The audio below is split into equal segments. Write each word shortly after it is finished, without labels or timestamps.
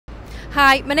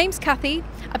Hi, my name's Kathy.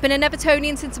 I've been an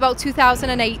Evertonian since about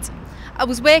 2008. I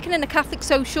was working in a Catholic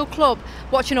social club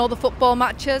watching all the football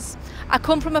matches. I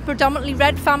come from a predominantly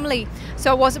red family, so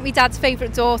I wasn't my dad's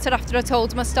favourite daughter after I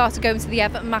told him I started going to the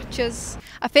Everton matches.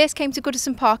 I first came to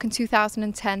Goodison Park in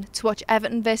 2010 to watch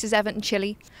Everton versus Everton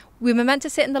Chile. We were meant to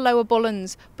sit in the lower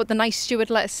Bullens, but the nice steward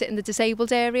let us sit in the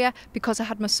disabled area because I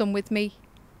had my son with me.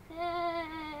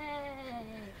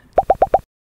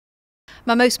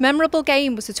 My most memorable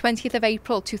game was the 20th of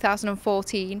April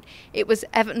 2014. It was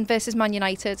Everton versus Man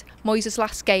United, Moyes'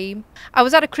 last game. I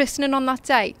was at a christening on that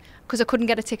day because I couldn't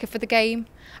get a ticket for the game.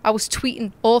 I was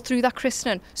tweeting all through that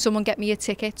christening, someone get me a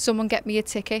ticket, someone get me a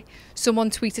ticket.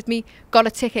 Someone tweeted me, got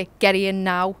a ticket, get in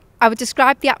now. I would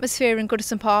describe the atmosphere in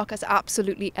Goodison Park as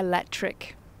absolutely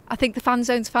electric. I think the fan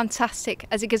zone's fantastic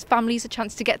as it gives families a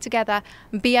chance to get together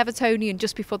and be Evertonian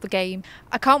just before the game.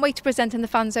 I can't wait to present in the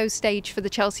fan zone stage for the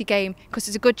Chelsea game because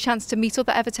it's a good chance to meet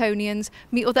other Evertonians,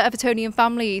 meet other Evertonian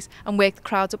families and wake the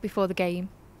crowds up before the game.